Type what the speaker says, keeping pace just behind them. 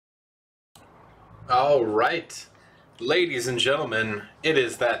All right, ladies and gentlemen, it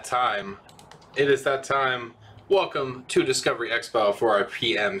is that time. It is that time. Welcome to Discovery Expo for our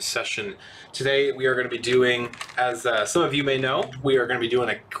PM session. Today we are going to be doing, as some of you may know, we are going to be doing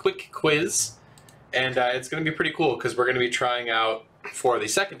a quick quiz. And it's going to be pretty cool because we're going to be trying out, for the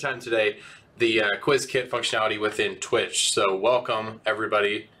second time today, the quiz kit functionality within Twitch. So welcome,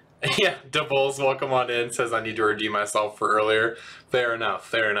 everybody. Yeah, Devils, welcome on in. Says I need to redeem myself for earlier. Fair enough,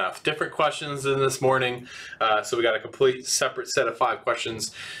 fair enough. Different questions in this morning. So we got a complete separate set of 5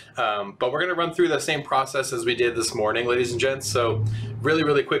 questions. But we're going to run through the same process as we did this morning, ladies and gents. So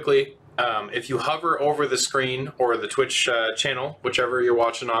really quickly, if you hover over the screen or the Twitch channel, whichever you're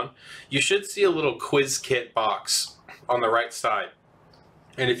watching on, you should see a little quiz kit box on the right side.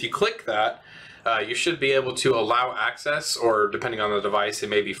 And if you click that, you should be able to allow access, or depending on the device, it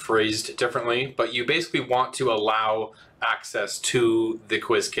may be phrased differently, but you basically want to allow access to the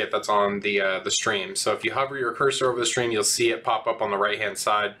quiz kit that's on the stream. So if you hover your cursor over the stream, you'll see it pop up on the right-hand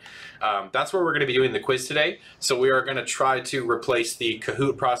side. That's where we're going to be doing the quiz today. So we are going to try to replace the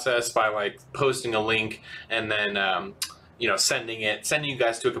Kahoot process by like posting a link and then you know, sending you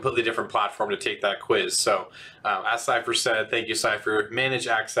guys to a completely different platform to take that quiz. So as Cypher said, thank you, Cypher, manage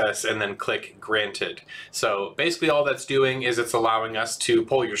access and then click granted. So basically all that's doing is it's allowing us to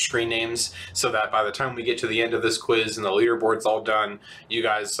pull your screen names so that by the time we get to the end of this quiz and the leaderboard's all done, you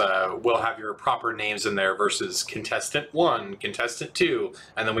guys will have your proper names in there versus contestant 1, contestant 2,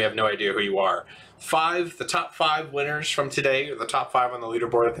 and then we have no idea who you are. The top 5 winners from today, or the top 5 on the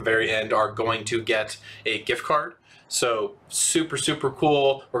leaderboard at the very end, are going to get a gift card. So super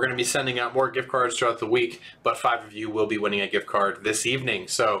cool. We're going to be sending out more gift cards throughout the week, but 5 of you will be winning a gift card this evening.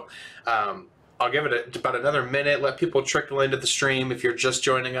 So I'll give it about another minute, let people trickle into the stream. If you're just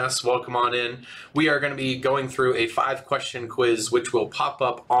joining us, welcome on in. We are going to be going through a 5-question quiz, which will pop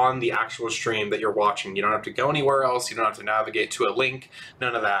up on the actual stream that you're watching. You don't have to go anywhere else. You don't have to navigate to a link,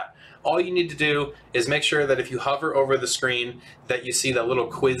 none of that. All you need to do is make sure that if you hover over the screen that you see that little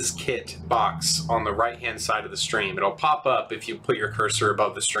quiz kit box on the right-hand side of the stream. It'll pop up if you put your cursor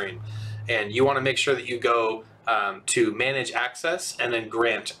above the stream. And you want to make sure that you go to manage access and then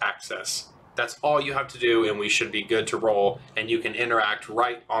grant access. That's all you have to do, and we should be good to roll, and you can interact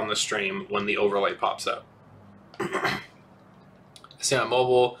right on the stream when the overlay pops up. See on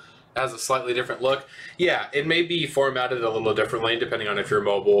mobile, has a slightly different look. Yeah, it may be formatted a little differently depending on if you're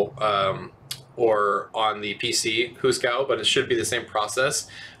mobile or on the PC, Huskow, but it should be the same process.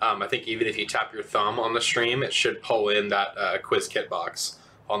 I think even if you tap your thumb on the stream, it should pull in that quiz kit box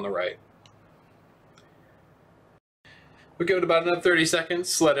on the right. We'll give it about another 30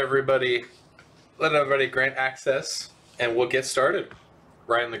 seconds. Let everybody grant access, and we'll get started.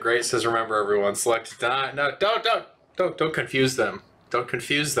 Ryan the Great says, "Remember, everyone, select deny." No, don't confuse them. Don't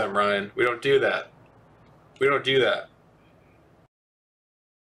confuse them, Ryan. We don't do that. We don't do that.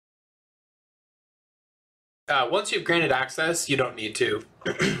 Once you've granted access, you don't need to.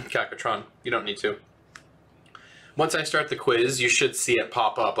 Kakatron, you don't need to. Once I start the quiz, you should see it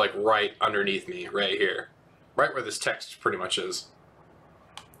pop up like right underneath me, right here. Right where this text pretty much is.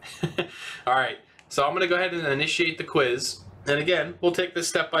 All right, so I'm gonna go ahead and initiate the quiz. And again, we'll take this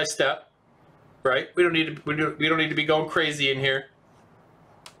step by step, right? We don't need to be going crazy in here.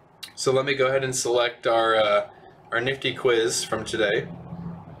 So let me go ahead and select our nifty quiz from today.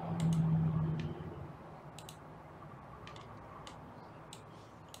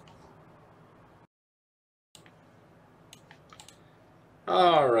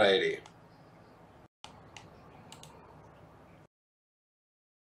 Alrighty.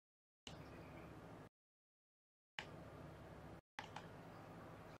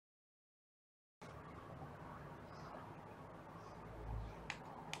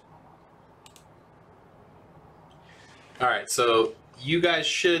 All right, so you guys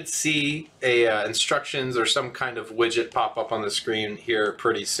should see a instructions or some kind of widget pop up on the screen here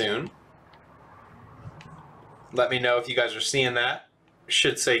pretty soon. Let me know if you guys are seeing that. It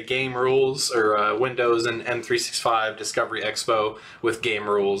should say game rules or Windows and M365 Discovery Expo with game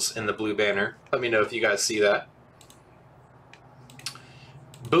rules in the blue banner. Let me know if you guys see that.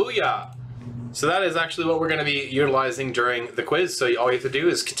 Booyah! So that is actually what we're going to be utilizing during the quiz. So all you have to do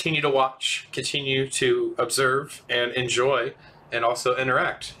is continue to watch, continue to observe and enjoy, and also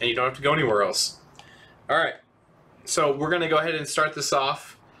interact. And you don't have to go anywhere else. All right. So we're going to go ahead and start this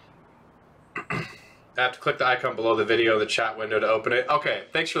off. I have to click the icon below the video, the chat window to open it. Okay.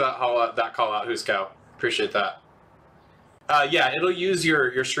 Thanks for that call out, Huskow. Appreciate that. Yeah, it'll use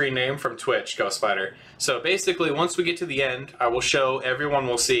your screen name from Twitch, Ghost Spider. So basically, once we get to the end, I will show, everyone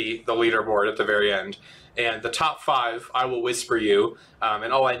will see the leaderboard at the very end. And the top 5, I will whisper you,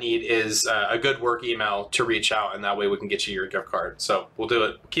 and all I need is a good work email to reach out, and that way we can get you your gift card. So we'll do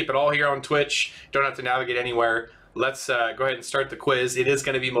it. Keep it all here on Twitch. Don't have to navigate anywhere. Let's go ahead and start the quiz. It is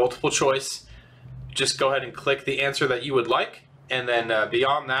going to be multiple choice. Just go ahead and click the answer that you would like. And then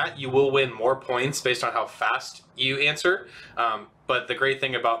beyond that, you will win more points based on how fast you answer. But the great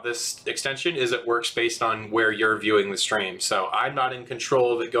thing about this extension is it works based on where you're viewing the stream. So I'm not in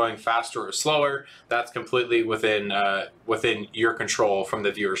control of it going faster or slower. That's completely within your control from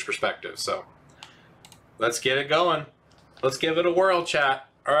the viewer's perspective. So let's get it going. Let's give it a whirl, chat.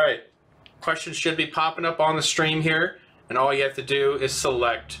 All right. Questions should be popping up on the stream here. And all you have to do is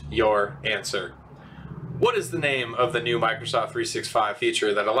select your answer. What is the name of the new Microsoft 365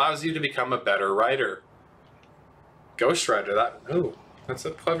 feature that allows you to become a better writer? Ghostwriter, ooh, that's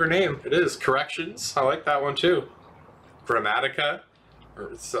a clever name. It is. Corrections, I like that one too. Grammatica,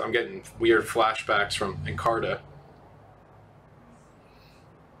 I'm getting weird flashbacks from Encarta.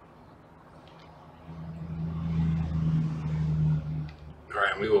 All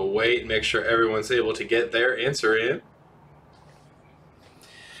right, we will wait and make sure everyone's able to get their answer in.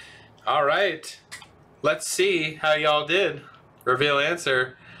 All right. Let's see how y'all did. Reveal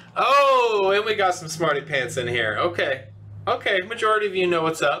answer. Oh, and we got some smarty pants in here. Okay. Okay, majority of you know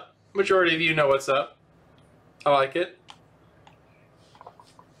what's up. Majority of you know what's up. I like it.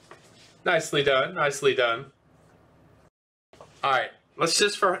 Nicely done. Nicely done. All right. Let's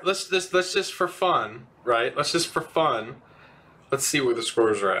just for fun, right? Let's just for fun. Let's see where the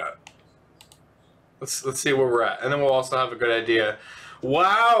scores are at. Let's see where we're at. And then we'll also have a good idea.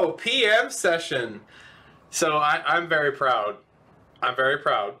 Wow, PM session. So I'm very proud. I'm very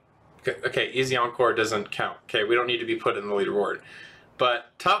proud. Okay, easy encore doesn't count. Okay, we don't need to be put in the leaderboard. But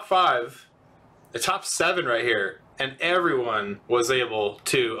top 5, the top 7 right here, and everyone was able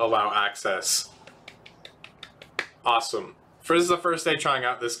to allow access. Awesome. This is the first day trying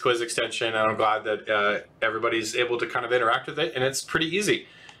out this quiz extension, and I'm glad that everybody's able to kind of interact with it, and it's pretty easy.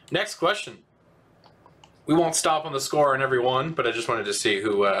 Next question. We won't stop on the score on every one, but I just wanted to see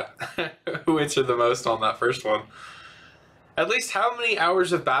who who answered the most on that first one. At least how many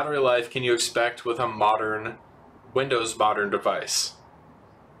hours of battery life can you expect with a modern Windows modern device?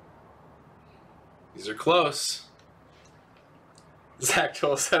 These are close. Zach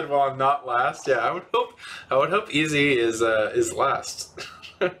Toll said, "Well, I'm not last." Yeah, I would hope Easy is last,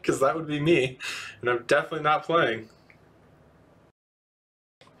 because that would be me, and I'm definitely not playing.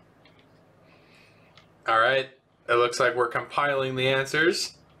 All right, it looks like we're compiling the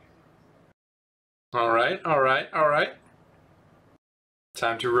answers. All right, all right, all right.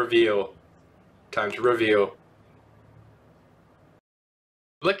 Time to reveal. Time to reveal.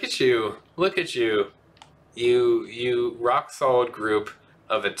 Look at you. Look at you. You rock solid group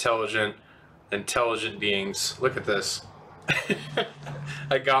of intelligent beings. Look at this.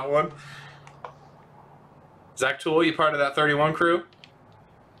 I got one. Zach Tool, you part of that 31 crew?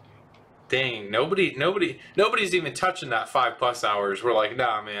 Dang, nobody's even touching that 5+ hours. We're like,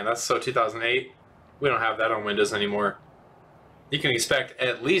 nah, man, that's so 2008. We don't have that on Windows anymore. You can expect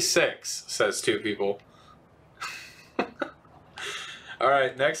at least 6, says 2 people. All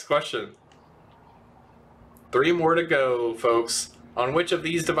right, next question. 3 more to go, folks. On which of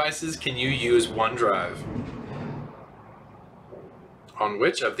these devices can you use OneDrive? On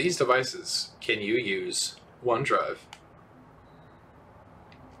which of these devices can you use OneDrive?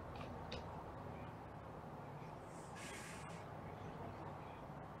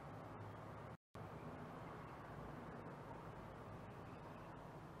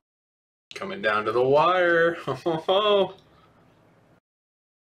 Coming down to the wire.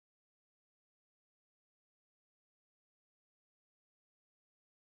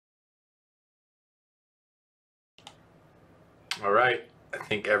 All right, I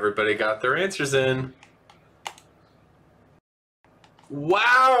think everybody got their answers in.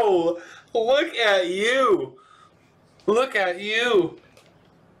 Wow, look at you. Look at you.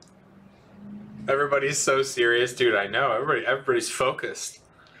 Everybody's so serious, dude. I know, everybody's focused.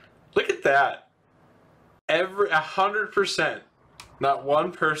 Look at that. 100%. Not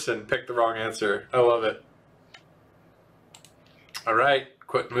one person picked the wrong answer. I love it. All right,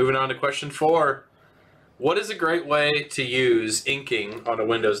 moving on to question 4. What is a great way to use inking on a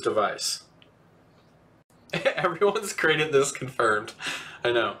Windows device? Everyone's created this confirmed.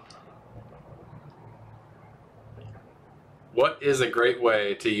 I know. What is a great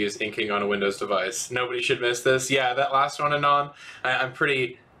way to use inking on a Windows device? Nobody should miss this. Yeah, that last one, Anon, I'm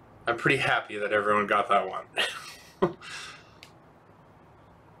pretty happy that everyone got that one.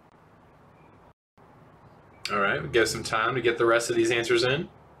 All right, we give some time to get the rest of these answers in.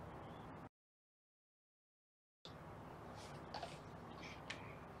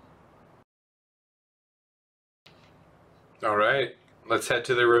 All right, let's head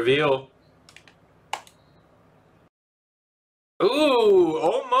to the reveal. Ooh,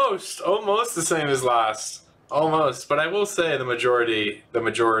 almost the same as last. Almost, but I will say the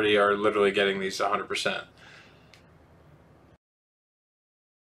majority are literally getting these 100%.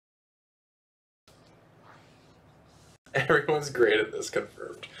 Everyone's great at this,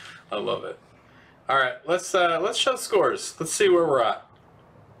 confirmed. I love it. All right, let's show scores. Let's see where we're at.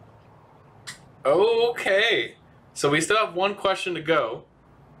 Okay, so we still have one question to go.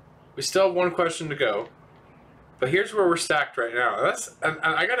 But here's where we're stacked right now.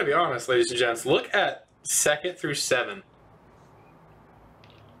 I gotta be honest, ladies and gents. Look at 2nd through 7.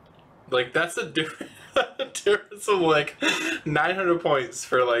 Like, that's a difference of like 900 points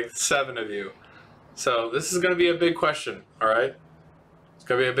for like 7 of you. So this is gonna be a big question. All right, it's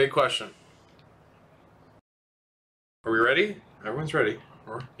gonna be a big question. Are we ready? Everyone's ready.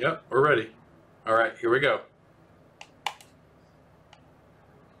 Yep, we're ready. All right, here we go.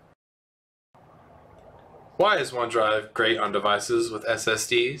 Why is OneDrive great on devices with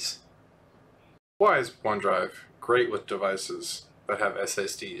SSDs? Why is OneDrive great with devices that have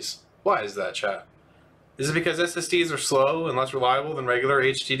SSDs? Why is that, chat? Is it because SSDs are slow and less reliable than regular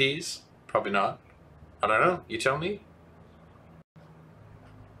HDDs? Probably not. I don't know. You tell me.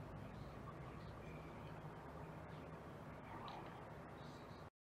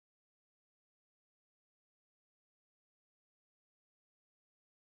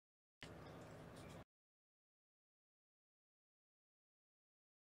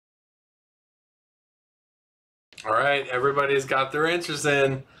 All right, everybody's got their answers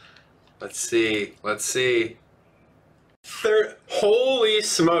in. Let's see. Holy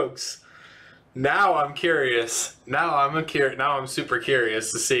smokes! Now I'm curious. Now I'm super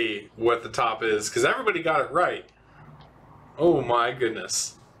curious to see what the top is because everybody got it right. Oh my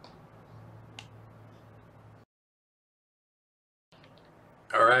goodness!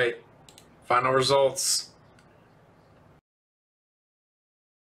 All right, final results.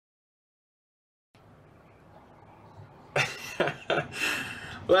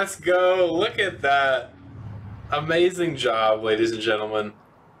 Let's go. Look at that. Amazing job, ladies and gentlemen.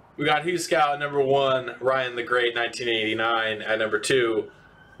 We got Who Scout at number 1, Ryan the Great 1989 at number 2,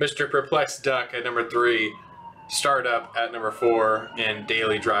 Mr. Perplexed Duck at number 3, Startup at number 4, and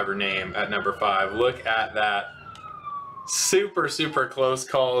Daily Driver Name at number 5. Look at that. Super close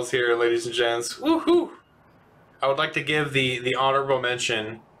calls here, ladies and gents. Woohoo! I would like to give the honorable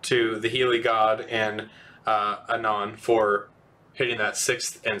mention to the Healy God and Anon for hitting that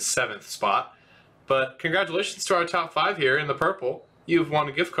 6th and 7th spot. But congratulations to our top 5 here in the purple. You've won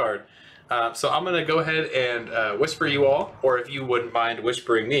a gift card. So I'm going to go ahead and whisper you all, or if you wouldn't mind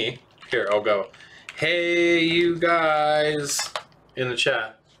whispering me. Here, I'll go. Hey, you guys in the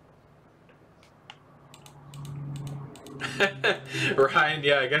chat. Ryan,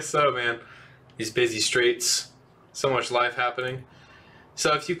 yeah, I guess so, man. These busy streets. So much life happening.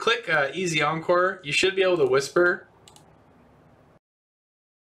 So if you click Easy Encore, you should be able to whisper.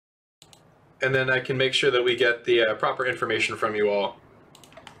 And then I can make sure that we get the proper information from you all.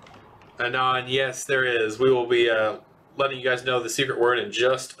 Anon, yes, there is. We will be letting you guys know the secret word in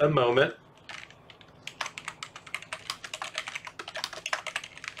just a moment.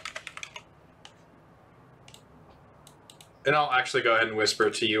 And I'll actually go ahead and whisper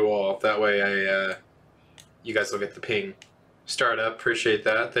it to you all. That way you guys will get the ping. Startup, appreciate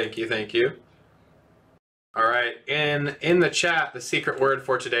that. Thank you. All right, in the chat, the secret word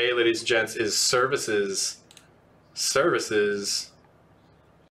for today, ladies and gents, is services. Services.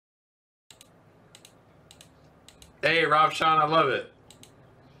 Hey, Rob Sean, I love it.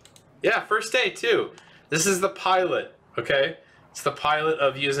 Yeah, first day too. This is the pilot, okay? It's the pilot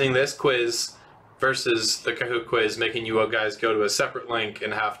of using this quiz versus the Kahoot quiz, making you guys go to a separate link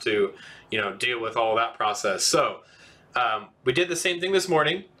and have to, deal with all that process. So, we did the same thing this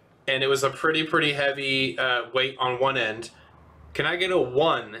morning. And it was a pretty heavy weight on one end. Can I get a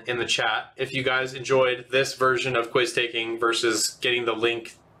 1 in the chat if you guys enjoyed this version of quiz taking versus getting the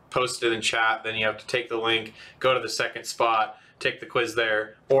link posted in chat? Then you have to take the link, go to the second spot, take the quiz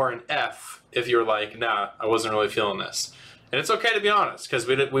there, or an F if you're like, nah, I wasn't really feeling this. And it's okay to be honest because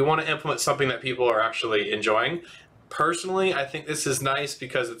we want to implement something that people are actually enjoying. Personally, I think this is nice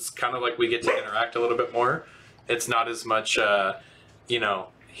because it's kind of like we get to interact a little bit more. It's not as much,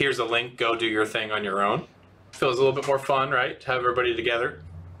 here's a link, go do your thing on your own. Feels a little bit more fun, right? To have everybody together.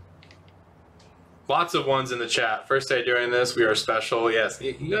 Lots of ones in the chat. First day during this, we are special. Yes,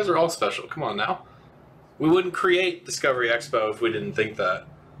 you guys are all special. Come on now. We wouldn't create Discovery Expo if we didn't think that.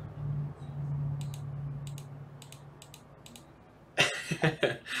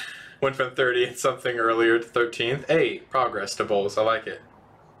 Went from 30th something earlier to 13th. Hey, progress to bowls. I like it.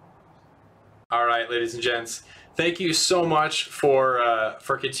 All right, ladies and gents, thank you so much for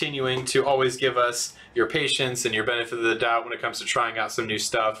continuing to always give us your patience and your benefit of the doubt when it comes to trying out some new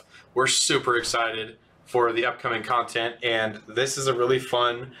stuff. We're super excited for the upcoming content, and this is a really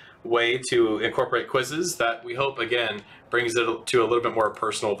fun way to incorporate quizzes that we hope, again, brings it to a little bit more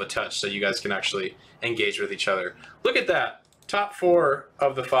personal of a touch so you guys can actually engage with each other. Look at that. Top 4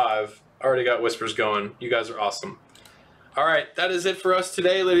 of the 5 already got whispers going. You guys are awesome. All right, that is it for us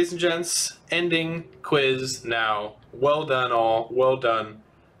today, ladies and gents. Ending quiz now. Well done, all. Well done.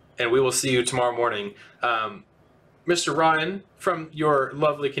 And we will see you tomorrow morning. Mr. Ryan from your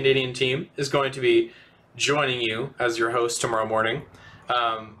lovely Canadian team is going to be joining you as your host tomorrow morning.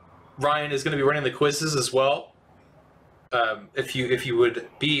 Ryan is going to be running the quizzes as well. If you would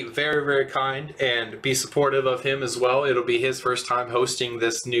be very, very kind and be supportive of him as well, it'll be his first time hosting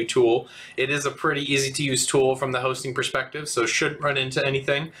this new tool. It is a pretty easy to use tool from the hosting perspective, so shouldn't run into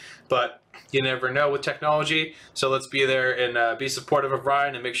anything, but you never know with technology. So let's be there and be supportive of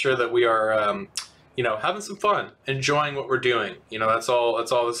Ryan and make sure that we are, you know, having some fun, enjoying what we're doing. You know, that's all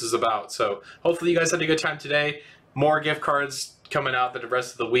this is about. So hopefully you guys had a good time today. More gift cards coming out the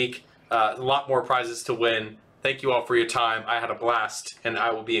rest of the week. A lot more prizes to win. Thank you all for your time. I had a blast, and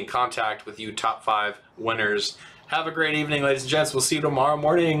I will be in contact with you top 5 winners. Have a great evening, ladies and gents. We'll see you tomorrow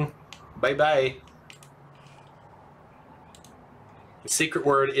morning. Bye-bye. The secret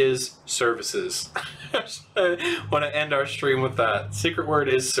word is services. I want to end our stream with that. Secret word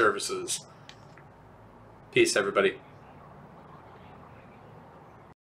is services. Peace, everybody.